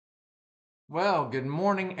Well, good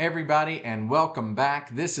morning, everybody, and welcome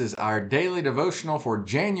back. This is our daily devotional for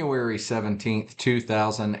January 17th,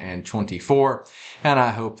 2024, and I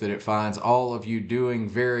hope that it finds all of you doing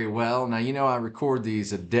very well. Now, I record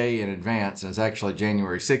these a day in advance, and it's actually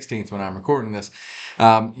January 16th when I'm recording this.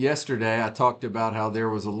 Yesterday, I talked about how there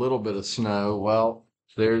was a little bit of snow. Well,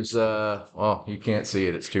 you can't see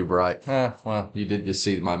it, it's too bright. Well, you did just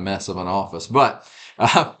see my mess of an office, but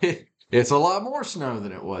it's a lot more snow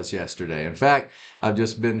than it was yesterday. In fact, I've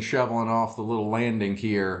just been shoveling off the little landing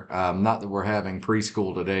here. Not that we're having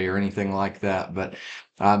preschool today or anything like that, but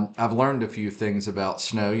I've learned a few things about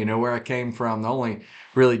snow. Where I came from, the only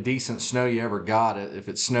really decent snow you ever got, if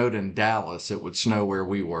it snowed in Dallas, it would snow where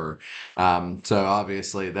we were. So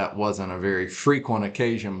obviously that wasn't a very frequent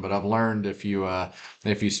occasion, but I've learned if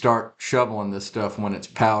you start shoveling this stuff when it's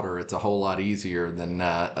powder, it's a whole lot easier than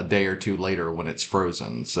a day or two later when it's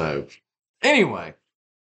frozen. So anyway,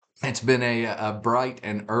 it's been a bright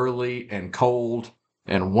and early and cold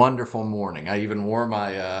and wonderful morning. I even wore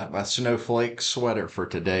my snowflake sweater for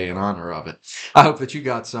today in honor of it. I hope that you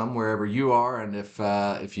got some wherever you are, and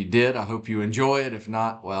if you did, I hope you enjoy it. If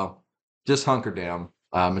not, well, just hunker down.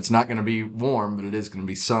 It's not going to be warm, but it is going to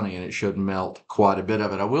be sunny, and it should melt quite a bit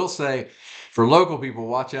of it. I will say, for local people,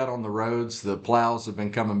 watch out on the roads. The plows have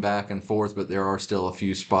been coming back and forth, but there are still a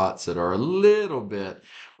few spots that are a little bit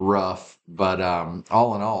rough, but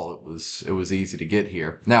all in all, it was easy to get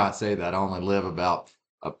here. Now I say that I only live about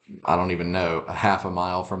I don't even know, a half a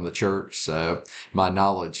mile from the church, so my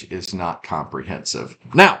knowledge is not comprehensive.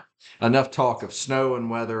 Now, enough talk of snow and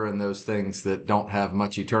weather and those things that don't have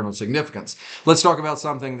much eternal significance. Let's talk about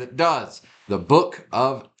something that does. The book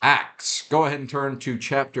of Acts. Go ahead and turn to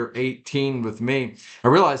chapter 18 with me. I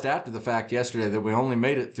realized after the fact yesterday that we only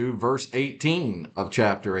made it through verse 18 of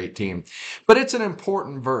chapter 18. But it's an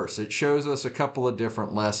important verse. It shows us a couple of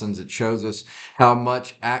different lessons. It shows us how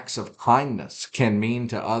much acts of kindness can mean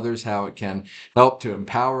to others, how it can help to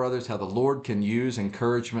empower others, how the Lord can use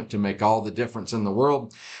encouragement to make all the difference in the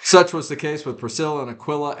world. Such was the case with Priscilla and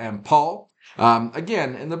Aquila and Paul.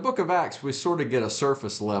 Again, in the book of Acts, we sort of get a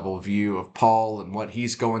surface level view of Paul and what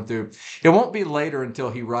he's going through. It won't be later until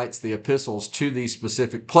he writes the epistles to these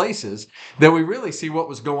specific places that we really see what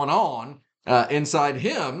was going on inside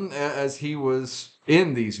him as he was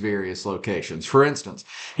in these various locations. For instance,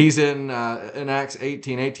 he's in Acts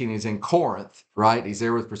 18:18, he's in Corinth, right? He's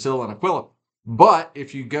there with Priscilla and Aquila. But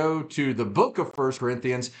if you go to the book of 1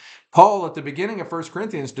 Corinthians, Paul, at the beginning of 1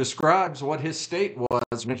 Corinthians, describes what his state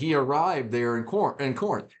was when he arrived there in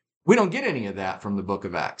Corinth. We don't get any of that from the book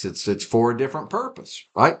of Acts. It's for a different purpose,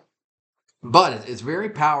 right? But it's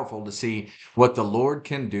very powerful to see what the Lord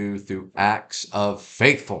can do through acts of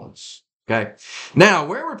faithfulness. Okay. Now,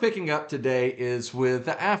 where we're picking up today is with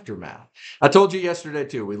the aftermath. I told you yesterday,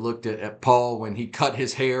 too, we looked at Paul when he cut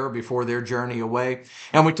his hair before their journey away.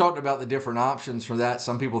 And we talked about the different options for that.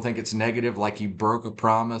 Some people think it's negative, like he broke a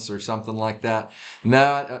promise or something like that.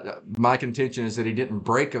 No, my contention is that he didn't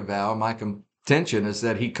break a vow. My contention is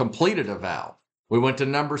that he completed a vow. We went to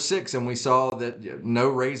number 6 and we saw that no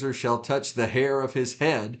razor shall touch the hair of his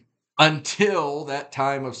head until that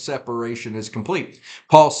time of separation is complete.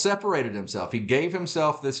 Paul separated himself. He gave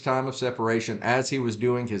himself this time of separation as he was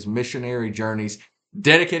doing his missionary journeys,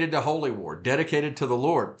 dedicated to holy war, dedicated to the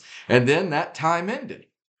Lord. And then that time ended.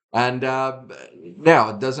 And now,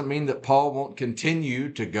 it doesn't mean that Paul won't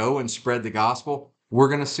continue to go and spread the gospel. We're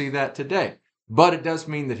going to see that today. But it does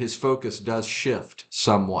mean that his focus does shift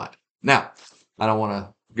somewhat. Now, I don't want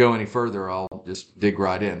to go any further. I'll just dig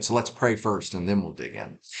right in. So let's pray first and then we'll dig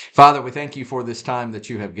in. Father, we thank you for this time that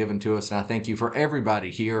you have given to us. And I thank you for everybody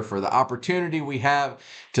here, for the opportunity we have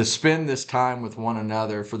to spend this time with one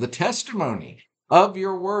another, for the testimony of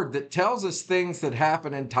your word that tells us things that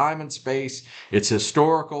happen in time and space. It's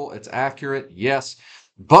historical, it's accurate, yes.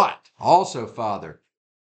 But also, Father,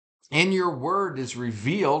 in your word is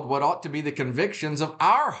revealed what ought to be the convictions of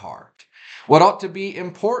our heart, what ought to be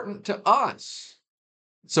important to us.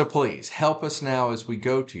 So please help us now as we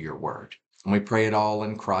go to your word. And we pray it all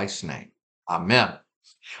in Christ's name. Amen.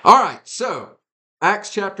 All right, so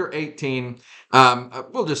Acts chapter 18,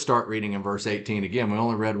 we'll just start reading in verse 18 again. We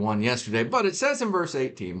only read one yesterday, but it says in verse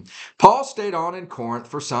 18, Paul stayed on in Corinth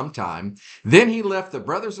for some time. Then he left the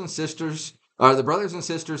brothers and sisters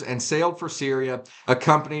and sailed for Syria,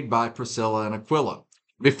 accompanied by Priscilla and Aquila.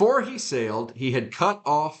 Before he sailed, he had cut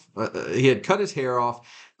his hair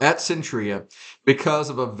off at Centuria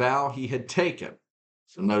because of a vow he had taken.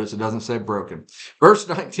 So notice it doesn't say broken. Verse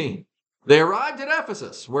 19, they arrived at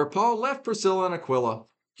Ephesus, where Paul left Priscilla and Aquila.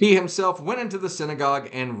 He himself went into the synagogue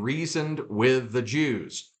and reasoned with the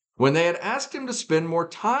Jews. When they had asked him to spend more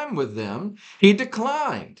time with them, he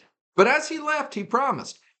declined. But as he left, he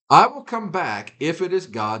promised, I will come back if it is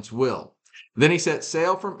God's will. Then he set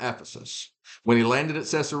sail from Ephesus. When he landed at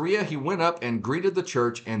Caesarea, he went up and greeted the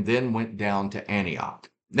church and then went down to Antioch.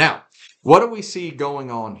 Now, what do we see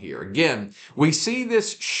going on here? Again, we see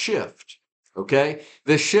this shift, okay?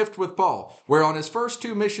 This shift with Paul, where on his first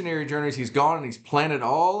two missionary journeys, he's gone and he's planted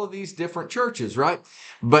all of these different churches, right?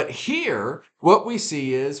 But here, what we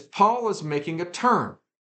see is Paul is making a turn.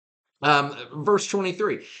 Verse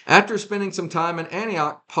 23, after spending some time in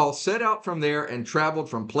Antioch, Paul set out from there and traveled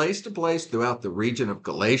from place to place throughout the region of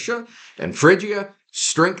Galatia and Phrygia,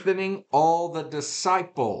 strengthening all the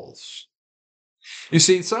disciples. You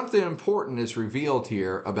see, something important is revealed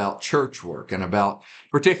here about church work and about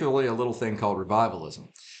particularly a little thing called revivalism.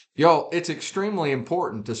 Y'all, it's extremely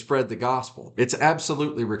important to spread the gospel. It's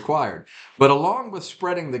absolutely required. But along with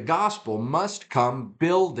spreading the gospel must come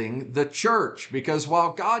building the church. Because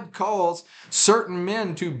while God calls certain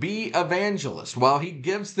men to be evangelists, while he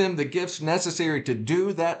gives them the gifts necessary to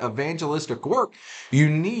do that evangelistic work, you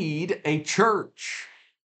need a church.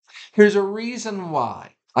 Here's a reason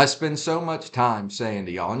why I spend so much time saying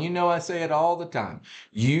to y'all, and you know I say it all the time,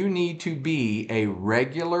 you need to be a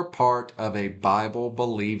regular part of a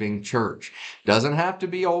Bible-believing church. Doesn't have to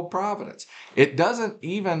be Old Providence. It doesn't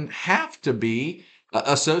even have to be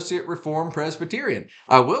Associate Reformed Presbyterian.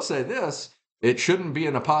 I will say this, it shouldn't be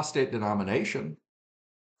an apostate denomination.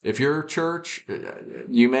 If your church,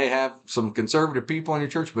 you may have some conservative people in your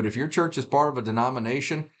church, but if your church is part of a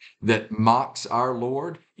denomination that mocks our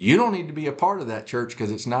Lord, you don't need to be a part of that church because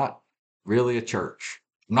it's not really a church.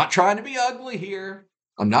 I'm not trying to be ugly here.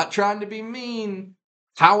 I'm not trying to be mean.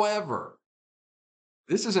 However,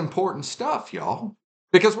 this is important stuff, y'all.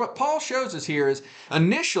 Because what Paul shows us here is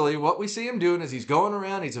initially what we see him doing is he's going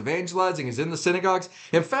around, he's evangelizing, he's in the synagogues.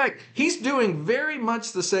 In fact, he's doing very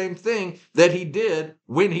much the same thing that he did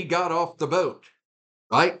when he got off the boat,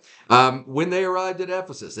 right? When they arrived at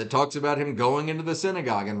Ephesus, it talks about him going into the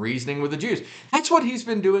synagogue and reasoning with the Jews. That's what he's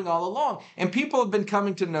been doing all along. And people have been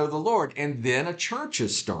coming to know the Lord. And then a church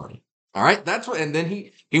is starting. All right, that's what, and then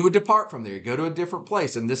he would depart from there, go to a different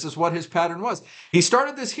place, and this is what his pattern was. He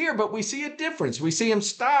started this here, but we see a difference. We see him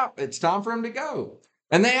stop. It's time for him to go,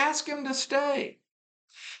 and they ask him to stay.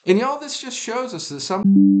 And y'all, this just shows us that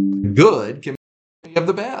some good can be of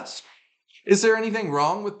the best. Is there anything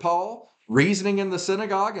wrong with Paul reasoning in the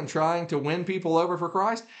synagogue and trying to win people over for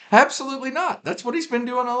Christ? Absolutely not. That's what he's been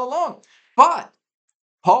doing all along. But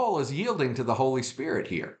Paul is yielding to the Holy Spirit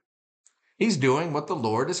here. He's doing what the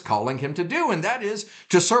Lord is calling him to do, and that is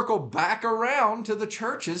to circle back around to the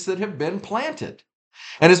churches that have been planted.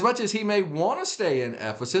 And as much as he may want to stay in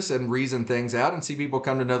Ephesus and reason things out and see people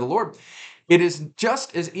come to know the Lord, it is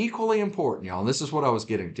just as equally important, y'all, and this is what I was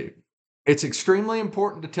getting to. It's extremely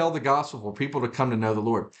important to tell the gospel for people to come to know the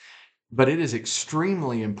Lord, but it is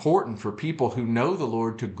extremely important for people who know the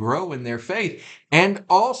Lord to grow in their faith and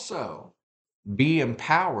also be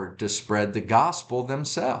empowered to spread the gospel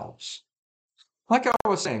themselves. Like I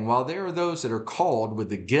was saying, while there are those that are called with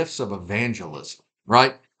the gifts of evangelism,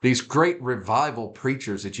 right? These great revival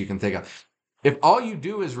preachers that you can think of. If all you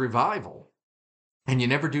do is revival and you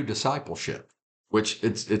never do discipleship, which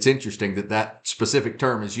it's interesting that that specific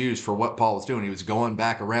term is used for what Paul was doing. He was going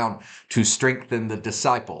back around to strengthen the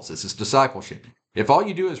disciples. This is discipleship. If all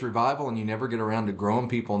you do is revival and you never get around to growing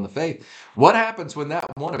people in the faith, what happens when that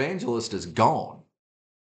one evangelist is gone?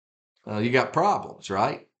 You got problems,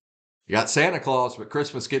 right? You got Santa Claus, but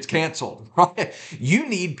Christmas gets canceled, right? You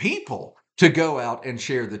need people to go out and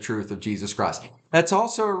share the truth of Jesus Christ. That's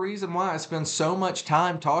also a reason why I spend so much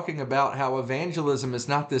time talking about how evangelism is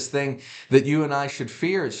not this thing that you and I should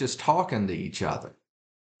fear. It's just talking to each other.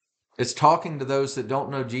 It's talking to those that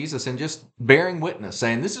don't know Jesus and just bearing witness,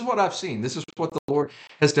 saying, this is what I've seen. This is what the Lord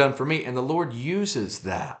has done for me. And the Lord uses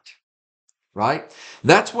that. Right?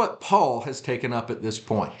 That's what Paul has taken up at this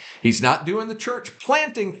point. He's not doing the church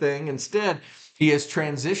planting thing. Instead, he has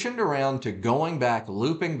transitioned around to going back,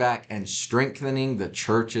 looping back, and strengthening the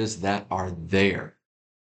churches that are there.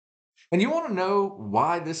 And you want to know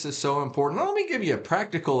why this is so important? Let me give you a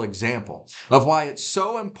practical example of why it's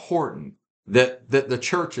so important that the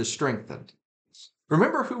church is strengthened.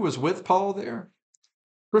 Remember who was with Paul there?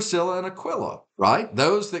 Priscilla and Aquila, right?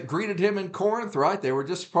 Those that greeted him in Corinth, right? They were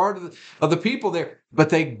just part of the people there, but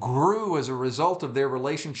they grew as a result of their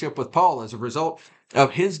relationship with Paul, as a result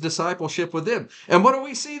of his discipleship with them. And what do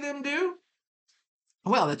we see them do?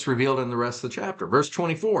 Well, that's revealed in the rest of the chapter. Verse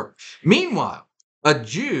 24. Meanwhile, a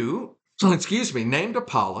Jew, named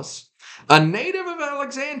Apollos, a native of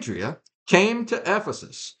Alexandria, came to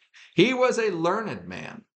Ephesus. He was a learned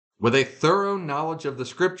man with a thorough knowledge of the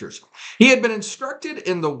scriptures. He had been instructed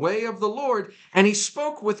in the way of the Lord, and he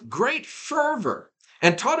spoke with great fervor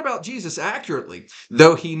and taught about Jesus accurately,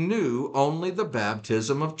 though he knew only the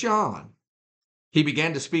baptism of John. He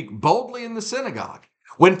began to speak boldly in the synagogue.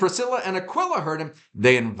 When Priscilla and Aquila heard him,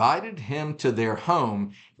 they invited him to their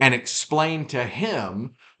home and explained to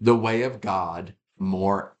him the way of God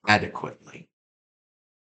more adequately.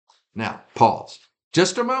 Now, pause.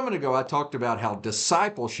 Just a moment ago, I talked about how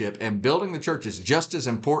discipleship and building the church is just as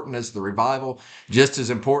important as the revival, just as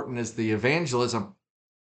important as the evangelism.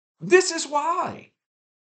 This is why.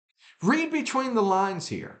 Read between the lines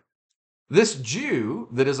here. This Jew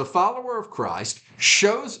that is a follower of Christ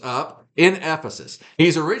shows up in Ephesus.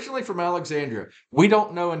 He's originally from Alexandria. We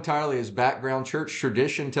don't know entirely his background. Church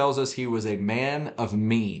tradition tells us he was a man of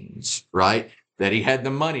means, right? That he had the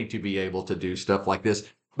money to be able to do stuff like this,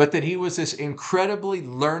 but that he was this incredibly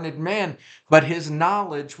learned man, but his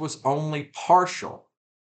knowledge was only partial.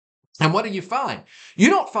 And what do you find? You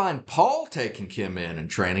don't find Paul taking him in and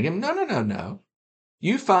training him. No.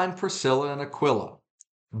 You find Priscilla and Aquila,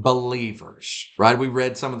 believers, right? We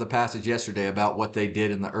read some of the passage yesterday about what they did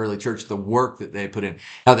in the early church, the work that they put in,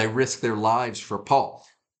 how they risked their lives for Paul.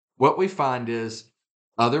 What we find is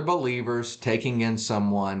other believers taking in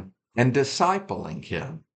someone and discipling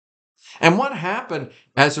him. And what happened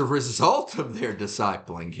as a result of their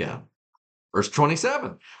discipling him? Verse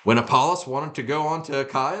 27, when Apollos wanted to go on to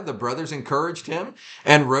Achaia, the brothers encouraged him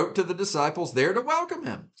and wrote to the disciples there to welcome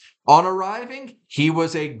him. On arriving, he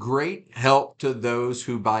was a great help to those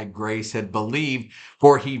who by grace had believed,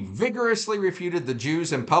 for he vigorously refuted the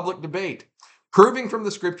Jews in public debate, proving from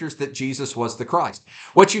the scriptures that Jesus was the Christ.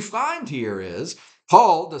 What you find here is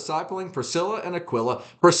Paul discipling Priscilla and Aquila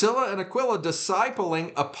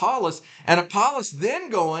discipling Apollos, and Apollos then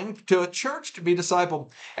going to a church to be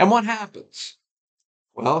discipled. And what happens?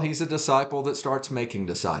 Well, he's a disciple that starts making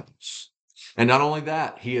disciples. And not only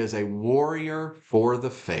that, he is a warrior for the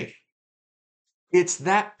faith. It's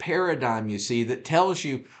that paradigm, you see, that tells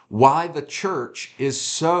you why the church is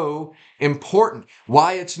so important,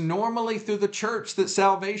 why it's normally through the church that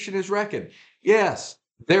salvation is reckoned. Yes,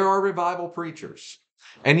 there are revival preachers.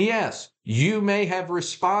 And yes, you may have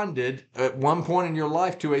responded at one point in your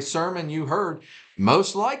life to a sermon you heard.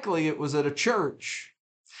 Most likely it was at a church.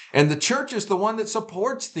 And the church is the one that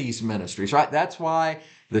supports these ministries, right? That's why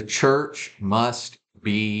the church must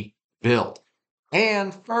be built.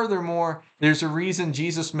 And furthermore, there's a reason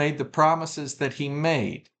Jesus made the promises that he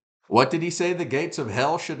made. What did he say the gates of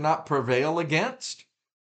hell should not prevail against?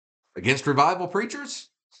 Against revival preachers?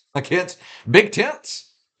 Against big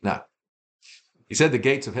tents? No. He said the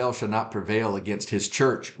gates of hell shall not prevail against his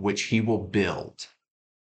church, which he will build.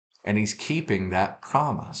 And he's keeping that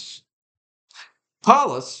promise.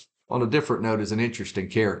 Apollos, on a different note, is an interesting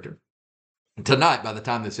character. Tonight, by the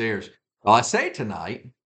time this airs, well, I say tonight,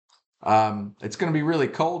 it's going to be really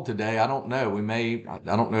cold today. I don't know. I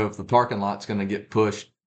don't know if the parking lot's going to get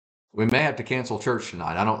pushed. We may have to cancel church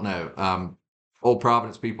tonight. I don't know. Old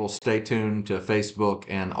Providence people, stay tuned to Facebook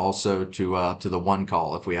and also to the One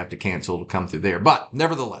Call if we have to cancel to come through there. But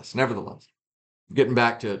nevertheless, getting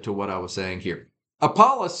back to what I was saying here.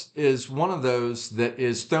 Apollos is one of those that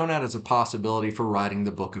is thrown out as a possibility for writing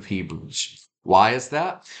the book of Hebrews. Why is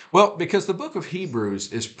that? Well, because the book of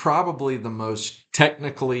Hebrews is probably the most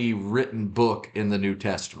technically written book in the New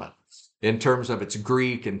Testament in terms of its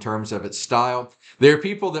Greek, in terms of its style. There are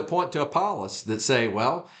people that point to Apollos that say,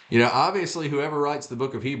 well, obviously whoever writes the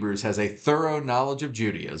book of Hebrews has a thorough knowledge of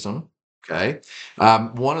Judaism. Okay.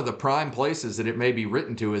 One of the prime places that it may be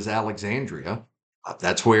written to is Alexandria.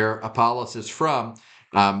 That's where Apollos is from.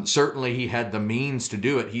 Certainly he had the means to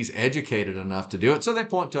do it. He's educated enough to do it. So they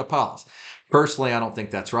point to Apollos. Personally, I don't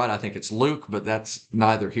think that's right. I think it's Luke, but that's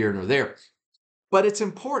neither here nor there. But it's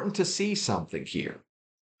important to see something here.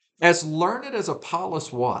 As learned as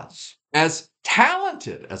Apollos was, as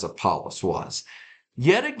talented as Apollos was,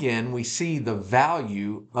 yet again we see the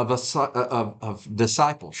value of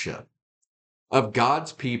discipleship, of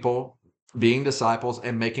God's people being disciples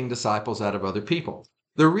and making disciples out of other people.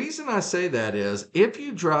 The reason I say that is, if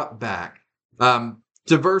you drop back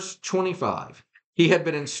to verse 25, he had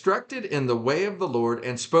been instructed in the way of the Lord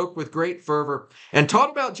and spoke with great fervor and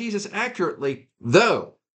taught about Jesus accurately,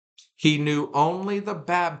 though he knew only the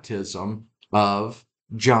baptism of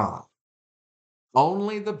John.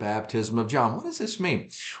 Only the baptism of John. What does this mean?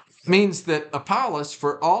 It means that Apollos,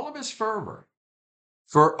 for all of his fervor,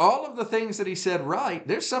 for all of the things that he said right,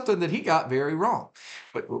 there's something that he got very wrong.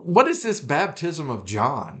 But what is this baptism of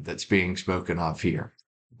John that's being spoken of here?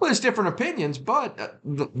 Well, there's different opinions, but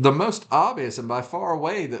the most obvious and by far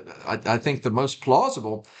away that I think the most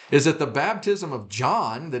plausible is that the baptism of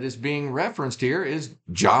John that is being referenced here is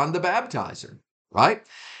John the Baptizer, right?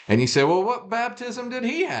 And you say, well, what baptism did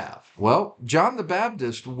he have? Well, John the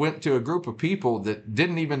Baptist went to a group of people that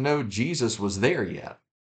didn't even know Jesus was there yet.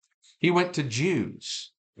 He went to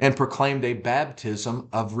Jews and proclaimed a baptism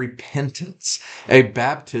of repentance, a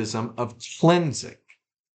baptism of cleansing.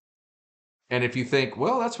 And if you think,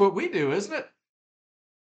 well, that's what we do, isn't it?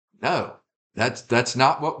 No, that's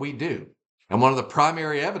not what we do. And one of the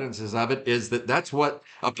primary evidences of it is that that's what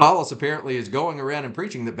Apollos apparently is going around and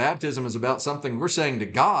preaching, that baptism is about something we're saying to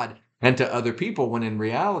God and to other people, when in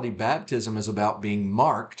reality, baptism is about being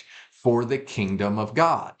marked for the kingdom of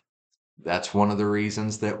God. That's one of the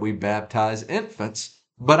reasons that we baptize infants,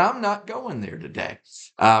 but I'm not going there today.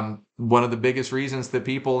 One of the biggest reasons that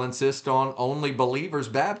people insist on only believers'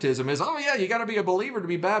 baptism is, oh yeah, you got to be a believer to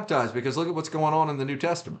be baptized, because look at what's going on in the New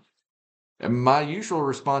Testament. And my usual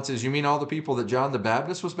response is, you mean all the people that John the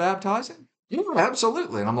Baptist was baptizing? Yeah,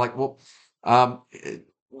 absolutely. And I'm like, well,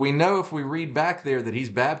 we know if we read back there that he's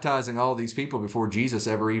baptizing all these people before Jesus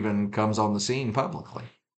ever even comes on the scene publicly.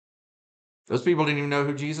 Those people didn't even know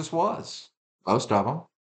who Jesus was, most of them,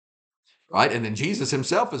 right? And then Jesus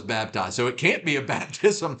himself is baptized. So it can't be a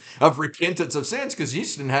baptism of repentance of sins, because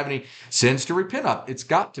Jesus didn't have any sins to repent of. It's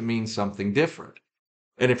got to mean something different.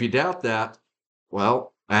 And if you doubt that,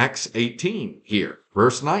 well, Acts 18 here,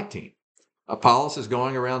 verse 19. Apollos is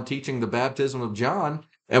going around teaching the baptism of John,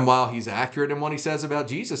 and while he's accurate in what he says about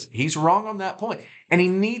Jesus, he's wrong on that point. And he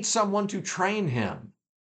needs someone to train him.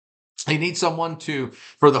 He needs someone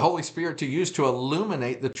for the Holy Spirit to use to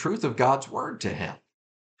illuminate the truth of God's word to him.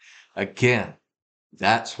 Again,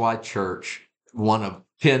 that's why church, one of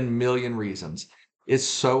 10 million reasons, is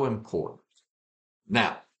so important.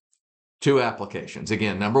 Now, 2 applications.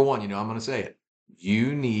 Again, number 1, I'm going to say it.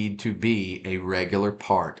 You need to be a regular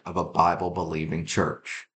part of a Bible-believing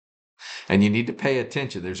church. And you need to pay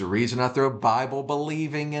attention. There's a reason I throw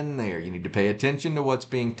Bible-believing in there. You need to pay attention to what's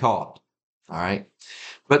being taught. All right?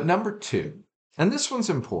 But number 2, and this one's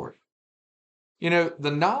important. The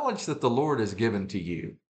knowledge that the Lord has given to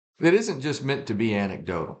you, it isn't just meant to be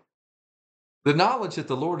anecdotal. The knowledge that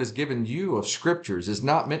the Lord has given you of scriptures is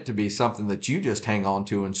not meant to be something that you just hang on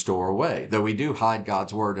to and store away, though we do hide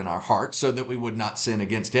God's word in our hearts so that we would not sin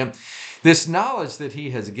against him. This knowledge that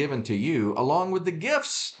he has given to you, along with the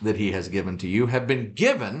gifts that he has given to you, have been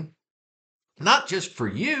given not just for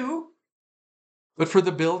you, but for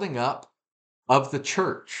the building up of the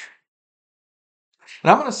church. And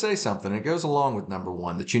I'm going to say something. It goes along with number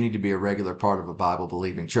 1, that you need to be a regular part of a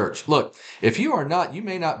Bible-believing church. Look, if you are not, you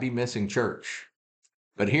may not be missing church.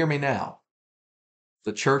 But hear me now.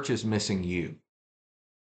 The church is missing you.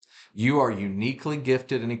 You are uniquely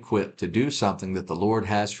gifted and equipped to do something that the Lord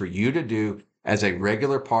has for you to do as a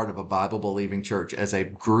regular part of a Bible-believing church, as a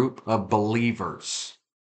group of believers.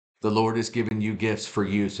 The Lord has given you gifts for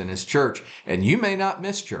use in his church, and you may not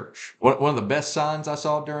miss church. One of the best signs I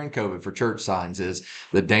saw during COVID for church signs is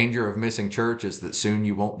the danger of missing church is that soon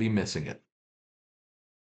you won't be missing it.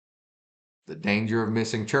 The danger of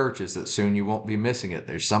missing church is that soon you won't be missing it.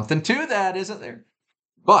 There's something to that, isn't there?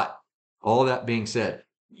 But all that being said,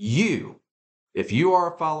 if you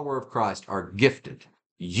are a follower of Christ, are gifted.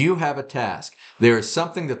 You have a task. There is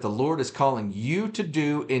something that the Lord is calling you to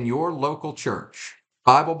do in your local church.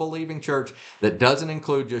 Bible-believing church that doesn't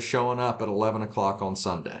include just showing up at 11 o'clock on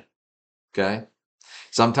Sunday, okay?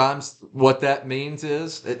 Sometimes what that means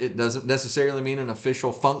is it doesn't necessarily mean an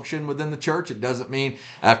official function within the church. It doesn't mean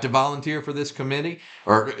I have to volunteer for this committee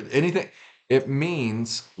or anything. It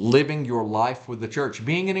means living your life with the church,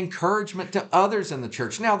 being an encouragement to others in the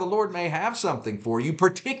church. Now, the Lord may have something for you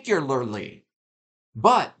particularly,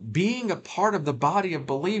 but being a part of the body of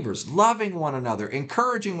believers, loving one another,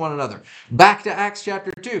 encouraging one another. Back to Acts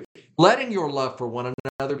chapter 2, letting your love for one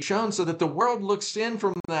another be shown so that the world looks in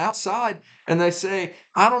from the outside and they say,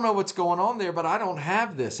 I don't know what's going on there, but I don't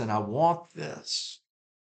have this and I want this.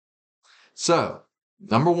 So,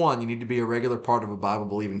 number 1, you need to be a regular part of a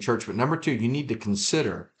Bible-believing church. But number 2, you need to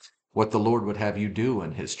consider what the Lord would have you do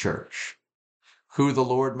in his church. Who the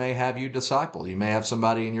Lord may have you disciple. You may have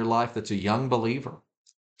somebody in your life that's a young believer,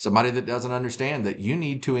 somebody that doesn't understand that you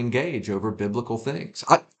need to engage over biblical things.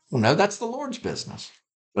 I don't know, that's the Lord's business,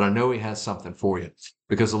 but I know he has something for you,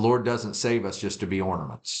 because the Lord doesn't save us just to be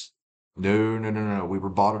ornaments. No. We were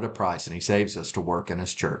bought at a price, and he saves us to work in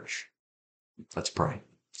his church. Let's pray.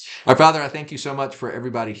 Our Father, I thank you so much for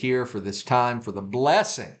everybody here, for this time, for the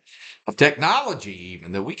blessing of technology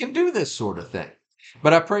even, that we can do this sort of thing.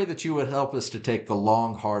 But I pray that you would help us to take the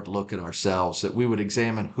long, hard look at ourselves, that we would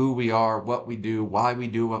examine who we are, what we do, why we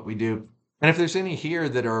do what we do. And if there's any here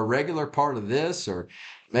that are a regular part of this, or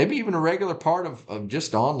maybe even a regular part of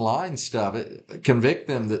just online stuff, convict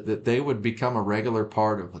them that they would become a regular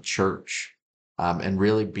part of a church and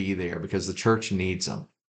really be there because the church needs them.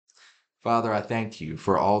 Father, I thank you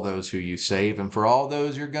for all those who you save and for all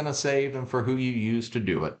those you're going to save and for who you use to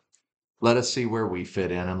do it. Let us see where we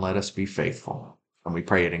fit in and let us be faithful. And we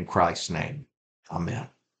pray it in Christ's name. Amen.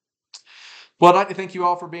 Well, I'd like to thank you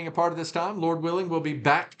all for being a part of this time. Lord willing, we'll be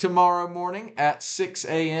back tomorrow morning at 6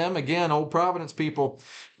 a.m. Again, Old Providence people,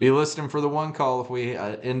 be listening for the one call if we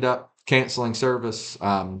end up canceling service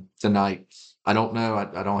tonight. I don't know.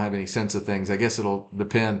 I don't have any sense of things. I guess it'll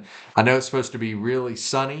depend. I know it's supposed to be really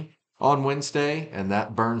sunny on Wednesday, and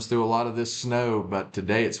that burns through a lot of this snow, but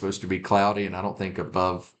today it's supposed to be cloudy, and I don't think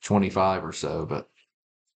above 25 or so. But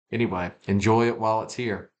anyway, enjoy it while it's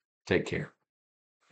here. Take care.